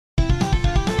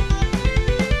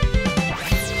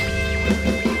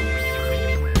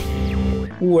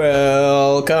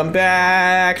Welcome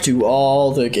back to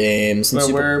all the games.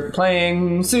 We're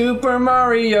playing Super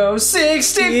Mario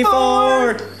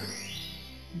 64. That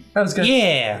was good.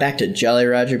 Yeah. Back to Jolly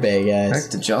Roger Bay, guys.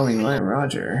 Back to Jolly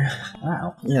Roger.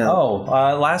 Wow. Yeah. Oh,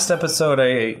 last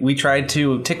episode we tried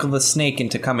to tickle the snake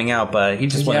into coming out, but he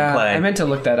just wouldn't play. I meant to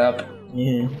look that up.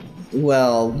 Yeah.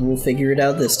 Well, we'll figure it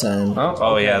out this time.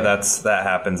 Oh yeah, that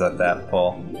happens at that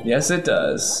pull. Yes, it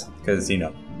does. Because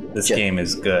this game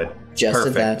is good. Just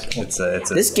perfect. at that.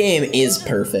 It's a. This game is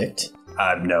perfect.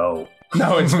 No.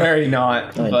 No, it's very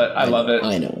not. But I love it.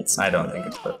 I know it's. I don't think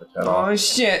it's perfect at all. Oh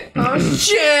shit! Oh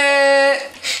shit!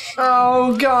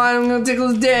 Oh god, I'm gonna tickle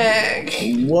his dick.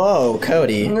 Whoa,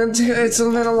 Cody. It's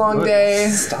been a long day.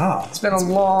 Stop. It's been a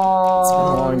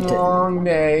long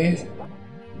day. It's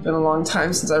been a long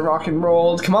time since I rock and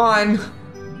rolled. Come on!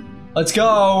 Let's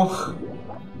go!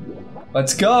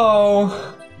 Let's go!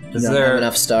 You don't have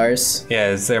enough stars? Yeah,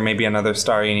 is there maybe another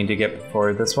star you need to get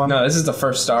before this one? No, this is the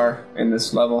first star in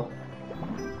this level.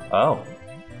 Oh. I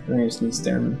think I just need to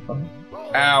stare him in the front.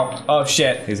 Ow! Oh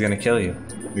shit! He's gonna kill you.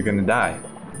 You're gonna die.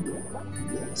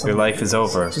 Your life is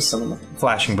over. Just some of them.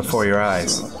 Flashing before your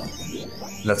eyes.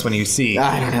 That's when you see.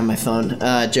 I don't have my phone.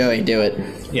 Joey, do it.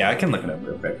 Yeah, I can look it up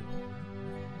real quick.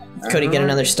 Cody, get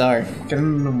another star. Get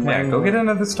in the way. Yeah, go get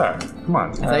another star. Come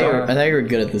on. I thought you were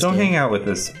good at this Don't game. hang out with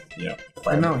this. Yeah.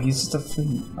 I know, he's just a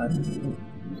thing.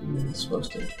 I'm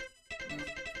supposed to.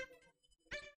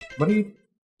 What are you?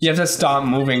 You have to stop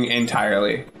moving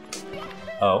entirely.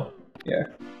 Oh. Yeah.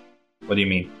 What do you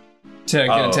mean? To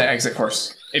get to exit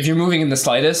course. If you're moving in the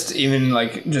slightest, even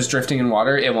like just drifting in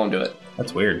water, it won't do it.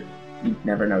 That's weird. You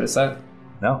never noticed that?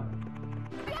 No.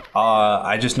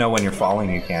 I just know when you're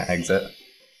falling, you can't exit.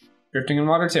 Drifting in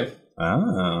water too.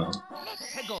 Oh.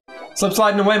 Slip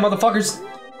sliding away, motherfuckers.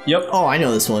 Yep. Oh, I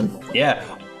know this one. Yeah.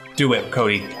 Do it,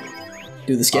 Cody.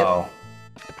 Do the skip. Oh.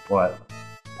 What?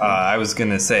 I was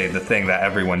gonna say the thing that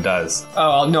everyone does.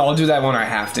 Oh, no, I'll do that when I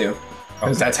have to.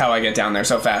 Because that's how I get down there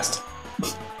so fast.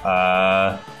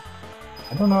 I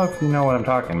don't know if you know what I'm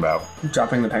talking about.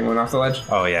 Dropping the penguin off the ledge.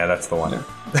 Oh yeah, that's the one.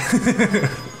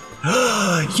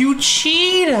 You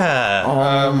cheater!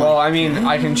 Well, I mean,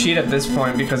 I can cheat at this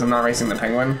point because I'm not racing the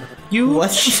penguin. You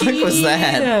What the fuck was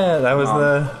that? That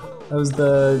was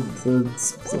the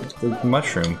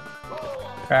mushroom.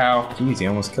 Ow. Jeez, you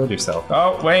almost killed yourself.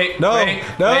 Oh, wait. No, Wait,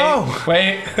 no.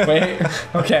 Wait.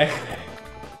 Okay.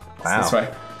 Wow. It's this way.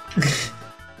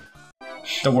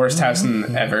 The worst house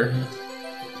in ever.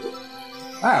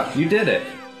 Wow, you did it.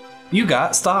 You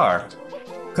got star.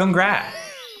 Congrats.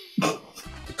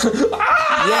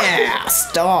 Yeah,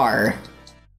 star.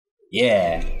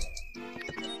 Yeah.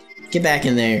 Get back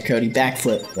in there, Cody.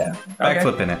 Backflip. Yeah.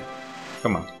 Backflip in it.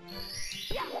 Come on.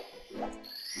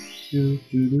 Yeah,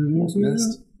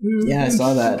 I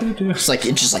saw that. It's like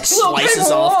it just like slices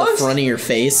off the front of your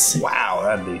face. Wow,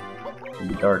 that'd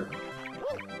be dark.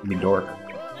 That'd be dork.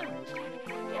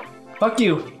 Fuck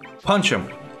you. Punch him.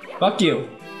 Fuck you.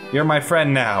 You're my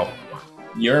friend now.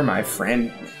 You're my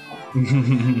friend.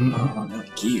 Metal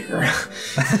Gear.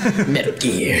 Metal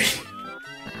Gear.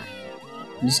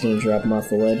 I'm just gonna drop him off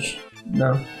the ledge.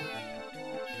 No.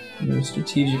 I'm gonna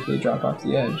strategically drop off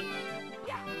the edge.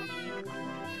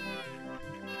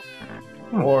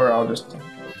 Or I'll just...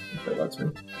 if it lets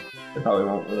me. It probably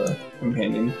won't with a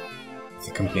companion. It's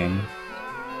a companion.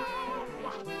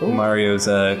 Ooh. Mario's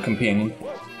a companion.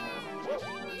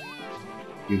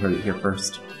 You heard it here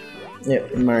first.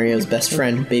 Yep, Mario's best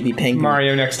friend, Baby Pengu.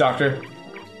 Mario next Doctor.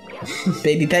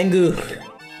 Baby Pengu.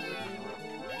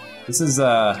 This is,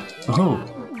 oh.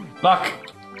 Fuck!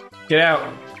 Get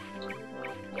out!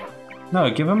 No,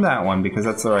 give him that one because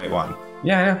that's the right one.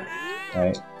 Yeah.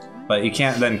 Right? But you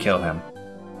can't then kill him.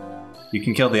 You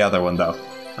can kill the other one, though.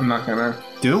 I'm not gonna.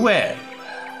 Do it!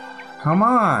 Come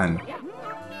on!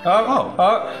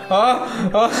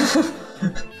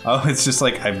 Oh, it's just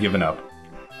like, I've given up.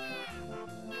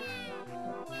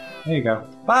 There you go.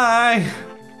 Bye!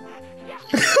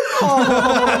 It's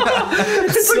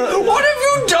like, what have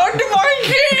you done to my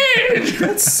kid?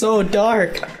 That's so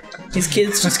dark. His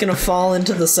kid's just gonna fall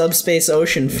into the subspace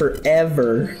ocean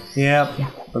forever. Yep.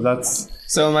 But that's...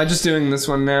 So am I just doing this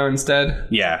one now instead?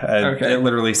 Yeah, Okay. It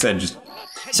literally said just...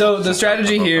 So the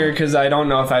strategy here, because I don't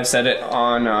know if I've said it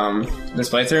on this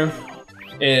playthrough,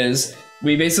 is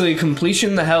we basically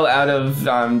completion the hell out of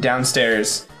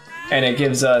downstairs, and it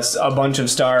gives us a bunch of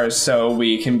stars, so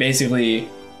we can basically,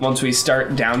 once we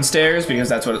start downstairs, because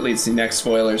that's what it leads to next,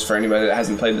 spoilers for anybody that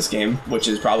hasn't played this game, which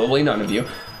is probably none of you,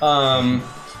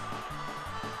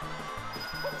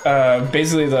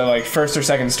 basically the like first or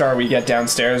second star we get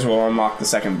downstairs will unlock the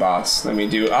second boss. Then we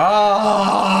do. I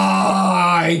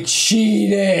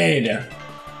cheated.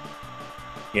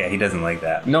 Yeah, he doesn't like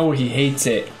that. No, he hates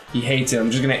it. He hates it.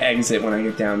 I'm just gonna exit when I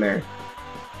get down there.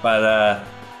 But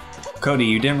Cody,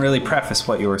 you didn't really preface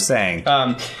what you were saying.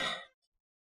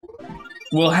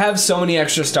 We'll have so many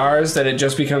extra stars that it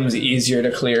just becomes easier to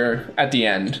clear at the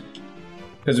end.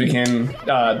 Because we can,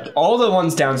 all the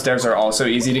ones downstairs are also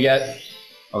easy to get.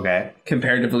 Okay.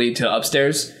 Comparatively to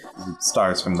upstairs.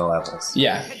 Stars from the levels.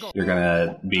 Yeah. You're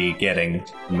gonna be getting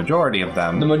the majority of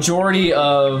them. The majority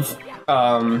of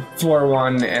floor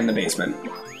 1 and the basement.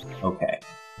 Okay.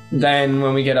 Then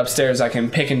when we get upstairs, I can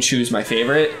pick and choose my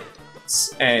favorite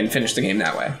and finish the game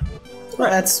that way. Well,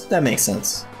 that makes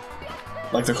sense.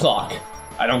 Like the clock.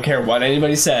 I don't care what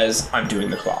anybody says, I'm doing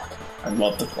the clock. I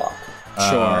love the clock.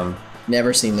 Sure.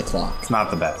 Never seen the clock. It's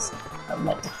not the best. I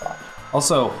love the clock.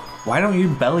 Also, why don't you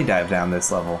belly dive down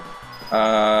this level?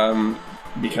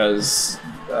 Because,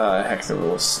 heck the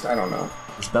rules. I don't know.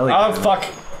 It's belly Oh, diving. fuck!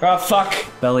 Oh, fuck!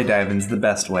 Belly diving's the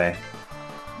best way.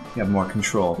 You have more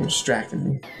control. You're distracting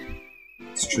me.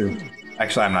 It's true.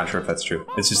 Actually, I'm not sure if that's true.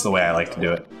 It's just the way I like to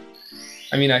do it.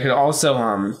 I mean, I could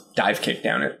also, dive kick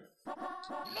down it.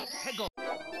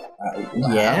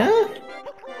 Yeah?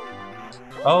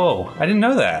 Oh, I didn't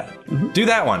know that. Mm-hmm. Do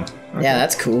that one. Yeah,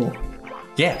 that's cool.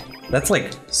 Yeah, that's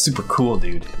like super cool,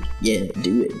 dude. Yeah,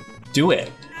 do it. Do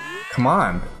it. Come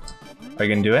on. Are you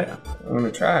gonna do it? I'm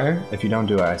gonna try. If you don't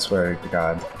do it, I swear to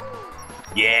God.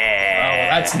 Oh,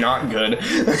 Yeah. that's not good.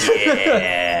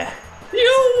 Yeah.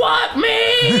 You want me?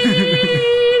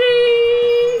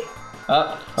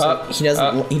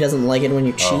 He doesn't like it when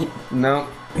you cheat. No,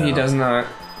 he does not.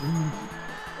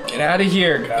 Get out of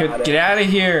here. Get out of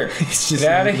here. Get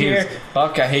out of here.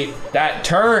 Fuck, I hate that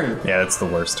turn. Yeah, that's the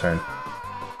worst turn.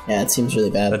 Yeah, it seems really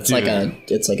bad. That's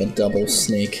It's like a double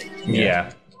snake.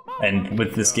 Yeah. And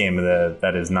with this game,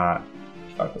 that is not.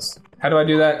 Fuck this. How do I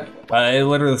do that? It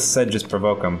literally said just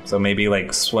provoke him. So maybe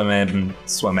like swim in,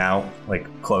 swim out, like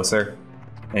closer.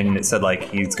 And it said like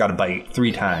he's got to bite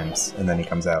 3 times and then he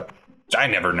comes out. Which I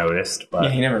never noticed, but Yeah,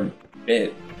 he never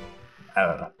bit. I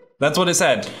don't know. That's what it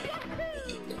said.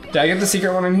 Did I get the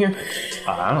secret one in here?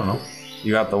 I don't know.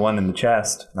 You got the one in the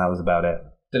chest. And that was about it.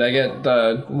 Did I get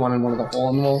the one in one of the hole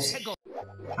in the walls?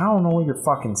 I don't know what you're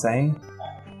fucking saying.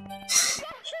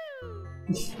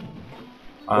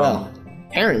 Well,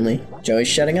 apparently, Joey's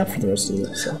shutting up for the rest of the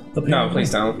episode. No,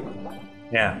 please don't.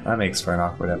 Yeah, that makes for an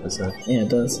awkward episode. Yeah, it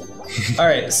does.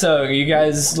 Alright, so you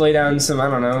guys lay down some, I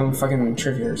don't know, fucking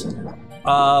trivia or something.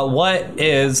 What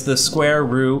is the square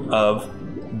root of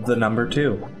the number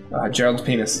 2? Gerald's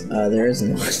penis. There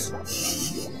isn't one.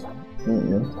 I don't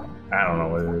know. I don't know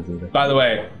what it is either. By the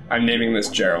way, I'm naming this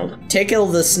Gerald. Tickle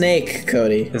the snake,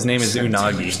 Cody. His name is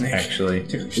Unagi, actually.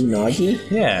 Unagi?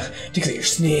 Yeah. Tickle your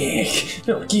snake.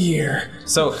 No gear.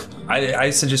 So I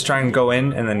suggest try and go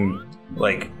in and then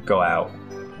like go out.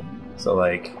 So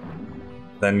like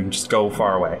then just go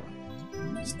far away.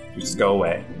 Just go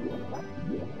away.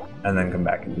 And then come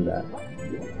back and do that.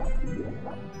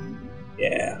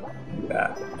 Yeah. Do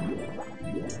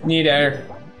that. Need air.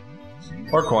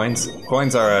 Or coins.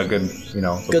 Coins are a good,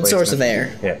 Good source of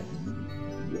air. Yeah.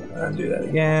 And do that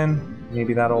again.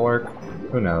 Maybe that'll work.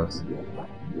 Who knows?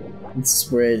 It's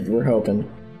we're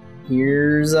hoping.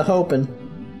 Here's a hoping.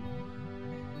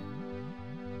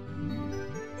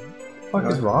 What the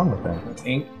fuck is wrong with that?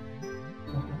 Tank.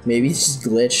 Maybe it's just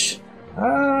glitched.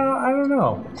 I don't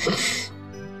know.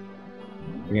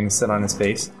 You're gonna sit on his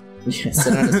face? Yeah,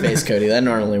 sit on his face, Cody. That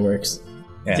normally works.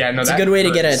 Yeah, no, It's a good way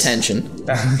to get attention.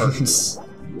 That hurts.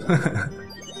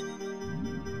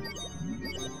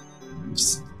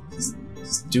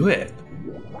 just do it.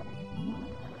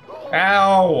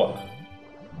 Ow!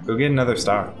 Go get another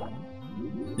star.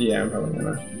 Yeah, I'm probably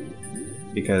gonna.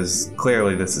 Because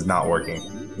clearly this is not working.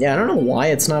 Yeah, I don't know why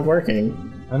it's not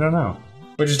working. I don't know.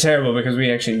 Which is terrible because we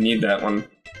actually need that one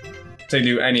to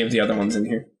do any of the other ones in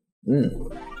here.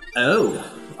 Mm.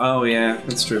 Oh yeah,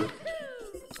 that's true.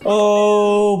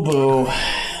 Oh, boo.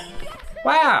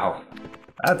 Wow!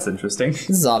 That's interesting. This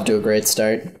is off to a great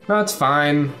start. No, it's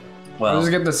fine. Well, I'll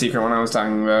just get the secret one I was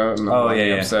talking about. And Oh, yeah,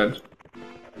 yeah. Episode.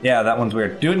 yeah, that one's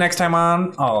weird. Do it next time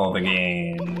on all the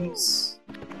games.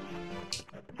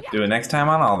 Do it next time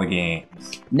on all the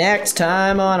games. Next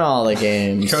time on all the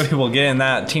games. Cody will get in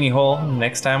that teeny hole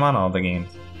next time on all the games.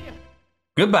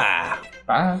 Goodbye!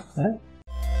 Bye. Huh?